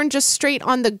of corn just straight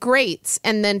on the grates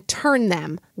and then turn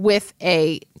them with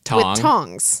with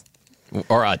tongs.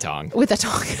 Or a tongue. With a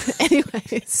tongue.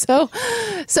 Anyway,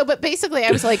 but basically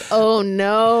I was like, oh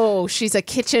no, she's a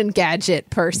kitchen gadget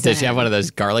person. Does she have one of those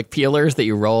garlic peelers that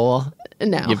you roll?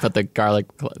 No. You put the garlic.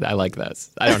 I like those.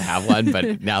 I don't have one,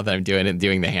 but now that I'm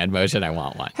doing the hand motion, I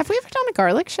want one. Have we ever done a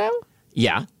garlic show?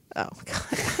 Yeah. Oh,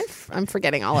 God. I'm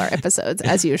forgetting all our episodes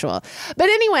as usual. But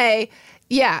anyway,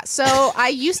 yeah. So I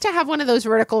used to have one of those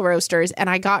vertical roasters, and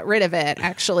I got rid of it,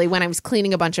 actually, when I was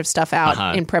cleaning a bunch of stuff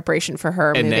out in preparation for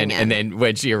her moving in. And then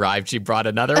when she arrived, she brought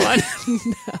another one?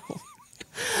 No.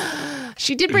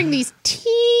 She did bring these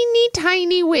teeny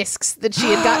tiny whisks that she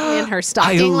had gotten in her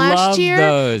stocking last year.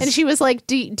 Those. And she was like,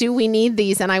 do we need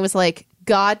these? And I was like,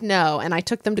 God, no. And I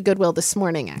took them to Goodwill this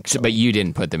morning, actually. But you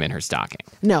didn't put them in her stocking.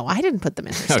 No, I didn't put them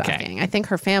in her stocking. I think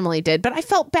her family did. But I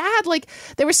felt bad. Like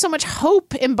there was so much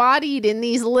hope embodied in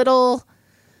these little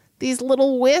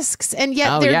whisks, and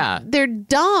yet they're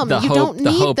dumb. Don't need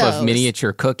the hope those. of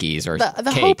miniature cookies or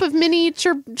the cake. hope of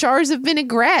miniature jars of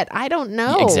vinaigrette. I don't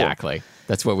know. Exactly.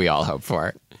 That's what we all hope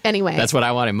for. Anyway, that's what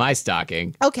I want in my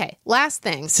stocking. Okay, last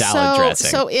thing. Salad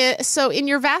dressing. So in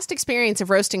your vast experience of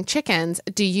roasting chickens,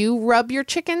 do you rub your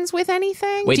chickens with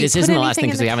anything? Wait, this isn't the last thing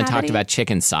because we haven't talked about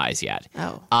chicken size yet.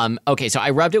 Oh. Okay, so I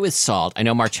rubbed it with salt. I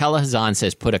know Marcella Hazan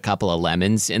says put a couple of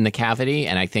lemons in the cavity,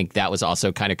 and I think that was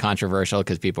also kind of controversial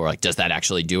because people were like, does that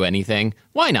actually do anything?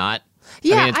 Why not?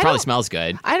 Yeah, I mean, it probably smells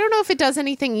good. I don't know if it does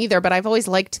anything either, but I've always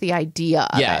liked the idea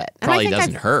of it. Yeah, probably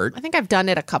doesn't hurt. I think I've done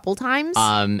it a couple times.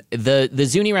 The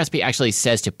Zuni recipe actually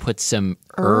says to put some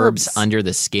herbs under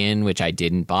the skin, which I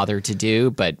didn't bother to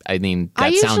do, but I mean,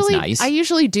 that sounds nice. I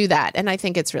usually do that, and I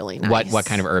think it's really nice. What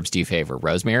kind of herbs do you favor?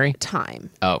 Rosemary? Thyme.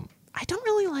 Oh. I don't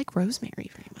really like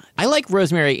rosemary very much. I like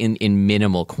rosemary in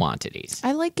minimal quantities.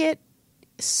 I like it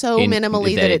so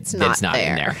minimally that it's not there.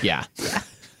 In there. Yeah.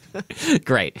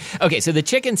 Great. Okay, so the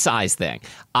chicken size thing.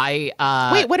 Wait,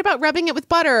 what about rubbing it with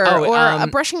butter or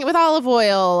brushing it with olive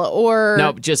oil or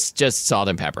no, just salt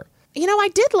and pepper. You know, I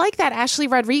did like that Ashley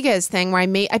Rodriguez thing where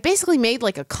I basically made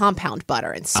like a compound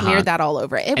butter and smeared that all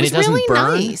over it. It was really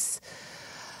nice.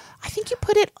 I think you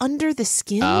put it under the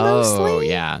skin mostly. Oh,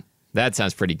 yeah. That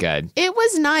sounds pretty good. It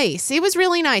was nice. It was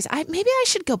really nice. Maybe I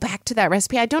should go back to that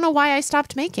recipe. I don't know why I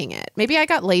stopped making it. Maybe I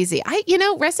got lazy.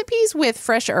 Recipes with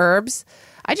fresh herbs,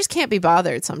 I just can't be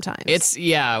bothered sometimes.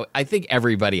 I think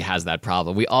everybody has that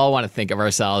problem. We all want to think of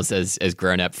ourselves as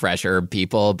grown-up fresh herb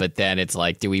people, but then it's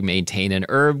like, do we maintain an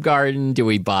herb garden? Do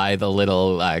we buy the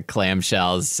little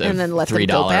clamshells of and then let $3 them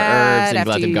go bad herbs and after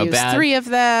let them you go use bad? 3 of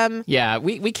them. Yeah,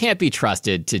 we can't be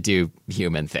trusted to do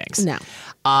human things. No.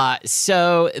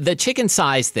 So the chicken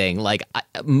size thing, like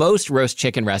most roast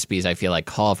chicken recipes, I feel like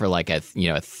call for like a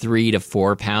 3 to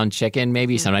 4 pound chicken,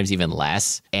 maybe sometimes even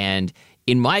less. And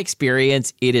in my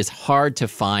experience, it is hard to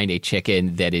find a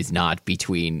chicken that is not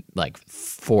between like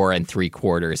 4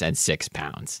 3/4 and 6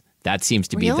 pounds. That seems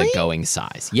to be the going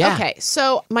size. Yeah. Okay.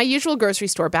 So my usual grocery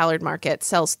store, Ballard Market,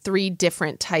 sells 3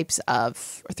 different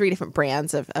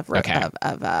brands of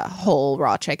whole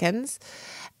raw chickens.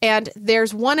 And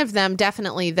there's one of them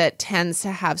definitely that tends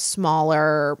to have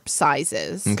smaller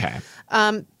sizes. Okay.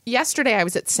 Yesterday I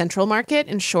was at Central Market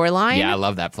in Shoreline. Yeah, I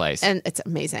love that place. And it's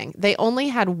amazing. They only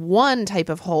had one type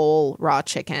of whole raw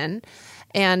chicken.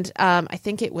 And I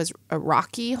think it was a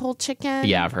Rocky whole chicken.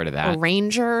 Yeah, I've heard of that. A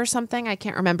Ranger or something. I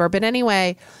can't remember. But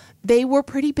anyway, they were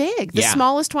pretty big. The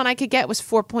smallest one I could get was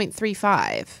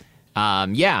 4.35.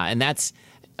 Yeah, and that's...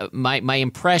 My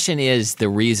impression is the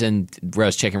reason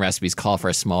roast chicken recipes call for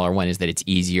a smaller one is that it's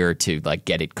easier to like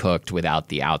get it cooked without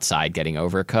the outside getting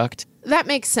overcooked. That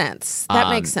makes sense.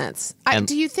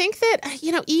 Do you think that,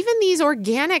 even these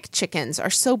organic chickens are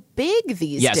so big these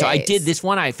days? Yeah, so I did this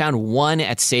one. I found one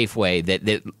at Safeway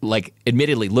that like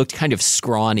admittedly looked kind of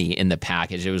scrawny in the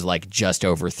package. It was like just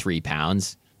over 3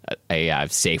 pounds, a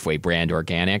Safeway brand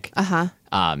organic. Uh-huh.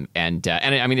 And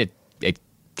I mean, it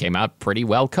came out pretty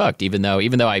well cooked, even though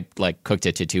I like cooked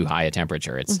it to too high a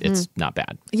temperature. It's not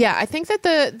bad. Yeah, I think that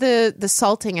the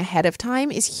salting ahead of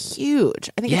time is huge.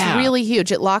 I think it's really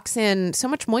huge. It locks in so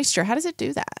much moisture. How does it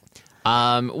do that?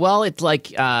 Well, it's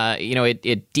like,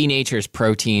 it denatures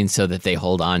protein so that they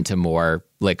hold on to more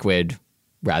liquid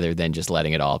rather than just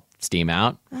letting it all steam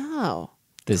out. Oh,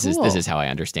 this is how I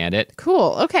understand it.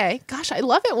 Cool. Okay. Gosh, I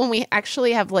love it when we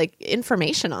actually have like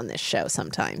information on this show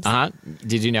sometimes.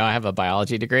 Did you know I have a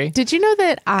biology degree? Did you know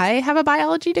that I have a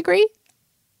biology degree?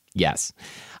 Yes.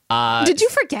 Did you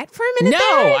forget for a minute?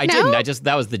 No, I didn't.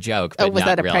 That was the joke. But was not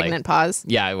that a really. pregnant pause?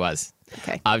 Yeah, it was.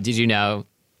 Okay. Did you know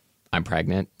I'm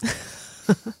pregnant?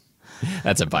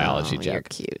 That's a biology joke. You're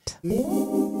cute.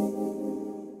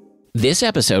 This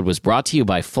episode was brought to you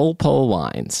by Full Pole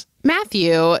Wines.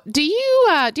 Matthew, do you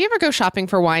ever go shopping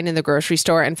for wine in the grocery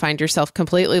store and find yourself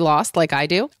completely lost like I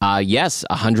do? Yes,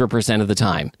 100% of the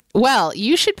time. Well,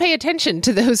 you should pay attention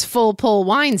to those Full Pull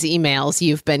Wines emails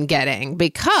you've been getting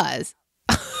because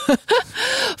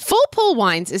Full Pull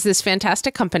Wines is this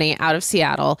fantastic company out of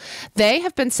Seattle. They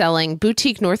have been selling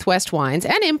boutique Northwest wines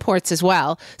and imports as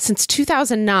well since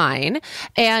 2009,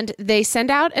 and they send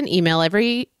out an email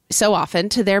every so often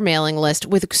to their mailing list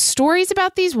with stories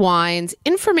about these wines,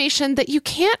 information that you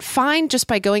can't find just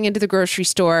by going into the grocery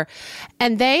store,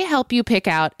 and they help you pick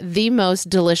out the most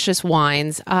delicious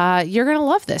wines. You're going to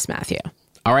love this, Matthew.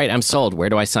 All right, I'm sold. Where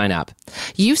do I sign up?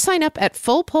 You sign up at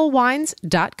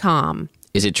fullpullwines.com.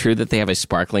 Is it true that they have a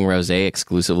sparkling rosé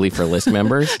exclusively for list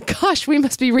members? Gosh, we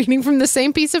must be reading from the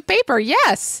same piece of paper.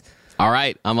 Yes. All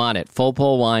right, I'm on it.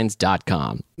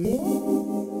 fullpullwines.com.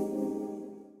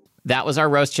 That was our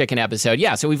roast chicken episode.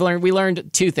 Yeah, so we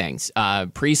learned two things.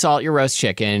 Pre-salt your roast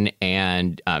chicken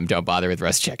and don't bother with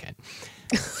roast chicken.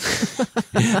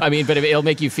 I mean, but it'll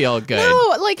make you feel good.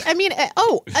 No,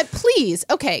 please.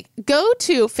 Okay, go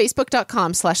to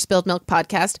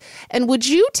facebook.com/spilledmilkpodcast and would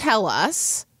you tell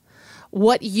us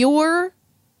what your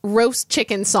roast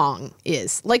chicken song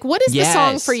is? Like, what is the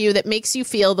song for you that makes you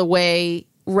feel the way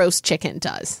roast chicken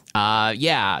does?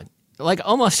 Yeah. Like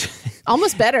almost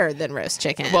better than roast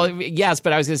chicken. Well, yes,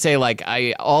 but I was going to say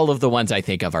all of the ones I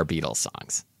think of are Beatles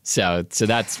songs. So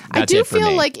that's I do it for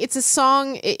feel me. like it's a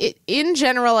song. In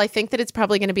general, I think that it's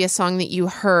probably going to be a song that you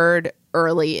heard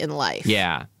early in life.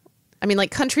 Yeah. I mean, like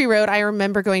Country Road, I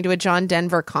remember going to a John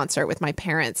Denver concert with my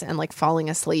parents and like falling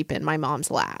asleep in my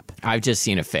mom's lap. I've Just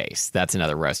Seen a Face. That's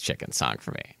another roast chicken song for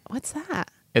me. What's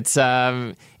that? It's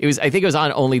I think it was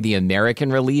on only the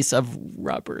American release of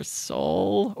Rubber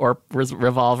Soul or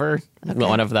Revolver,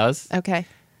 one of those. Okay,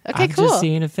 I've cool. just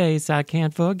seen a face, I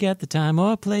can't forget the time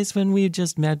or place when we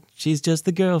just met. She's just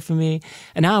the girl for me,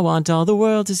 and I want all the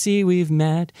world to see we've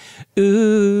met.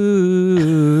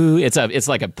 Ooh, it's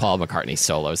like a Paul McCartney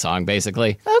solo song,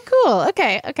 basically. Oh, cool.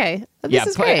 Okay. This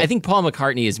is great. I think Paul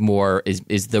McCartney is more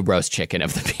is the roast chicken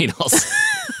of the Beatles.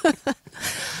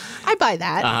 I buy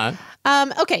that. Uh-huh.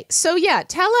 Okay, so yeah,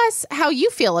 tell us how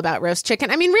you feel about roast chicken.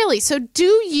 I mean, really, so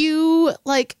does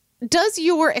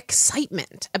your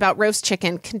excitement about roast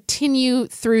chicken continue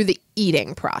through the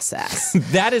eating process?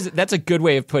 That's a good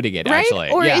way of putting it, right? actually.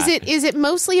 Or yeah. is it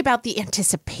mostly about the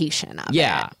anticipation of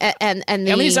it? And I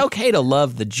mean, it's okay to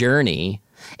love the journey.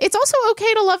 It's also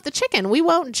okay to love the chicken. We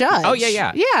won't judge. Oh,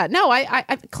 yeah. Yeah, no, I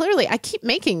clearly, I keep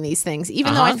making these things,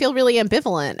 even though I feel really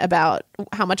ambivalent about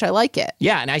how much I like it.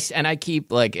 Yeah, and I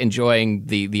keep, like, enjoying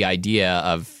the idea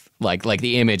of, like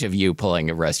the image of you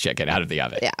pulling a roast chicken out of the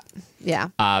oven. Yeah.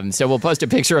 So we'll post a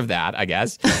picture of that, I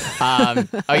guess.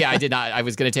 I did not. I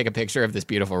was going to take a picture of this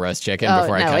beautiful roast chicken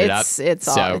before I cut it up. It's a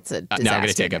disaster. Now I'm going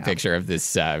to take a picture of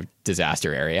this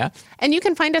disaster area. And you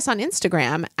can find us on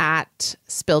Instagram at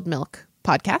Spilled Milk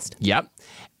Podcast. Yep.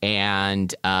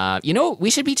 And, we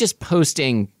should be just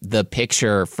posting the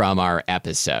picture from our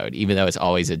episode, even though it's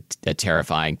always a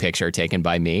terrifying picture taken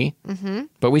by me. Mm-hmm.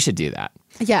 But we should do that.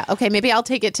 Yeah. Okay. Maybe I'll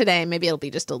take it today. Maybe it'll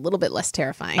be just a little bit less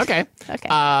terrifying. Okay.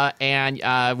 I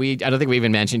don't think we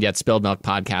even mentioned yet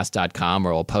spilledmilkpodcast.com,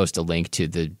 where we'll post a link to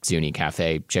the Zuni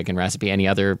Cafe chicken recipe. Any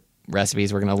other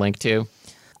recipes we're going to link to?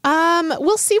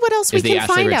 We'll see what else we can find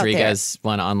out there. Is the Ashley Rodriguez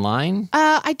one online?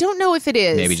 I don't know if it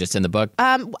is. Maybe just in the book.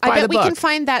 I bet we can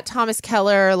find that Thomas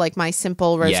Keller, like My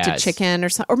Simple Roasted Chicken, or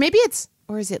something. Or maybe is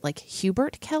it like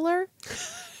Hubert Keller?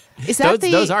 Is that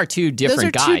those are two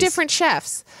different guys. Those are two different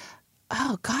chefs.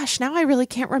 Oh gosh, now I really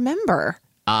can't remember.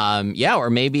 Or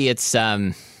maybe it's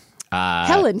Helen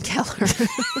Keller.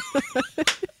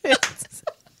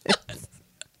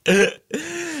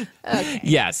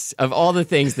 Yes, of all the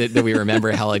things that we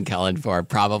remember Helen Kellen for,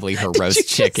 probably her roast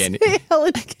chicken.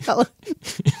 Helen Kellen.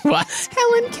 What?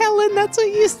 Helen Kellen, that's what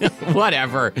you said.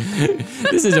 Whatever.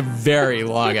 This is a very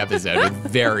long episode with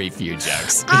very few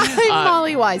jokes. I'm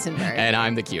Molly Weisenberg. And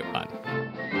I'm the cute one.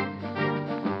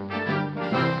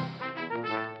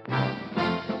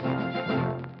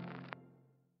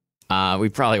 We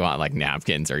probably want like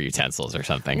napkins or utensils or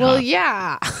something. Well, huh?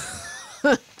 yeah.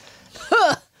 Let's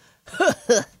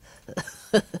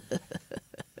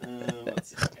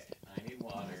see. Okay, I need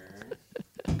water.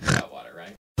 You got water,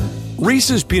 right?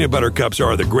 Reese's peanut butter cups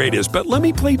are the greatest, but let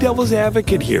me play devil's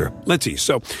advocate here. Let's see.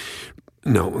 So,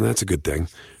 no, that's a good thing.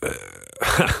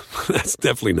 That's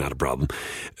definitely not a problem.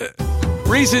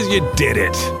 Reese's, you did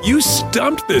it. You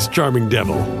stumped this charming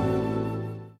devil.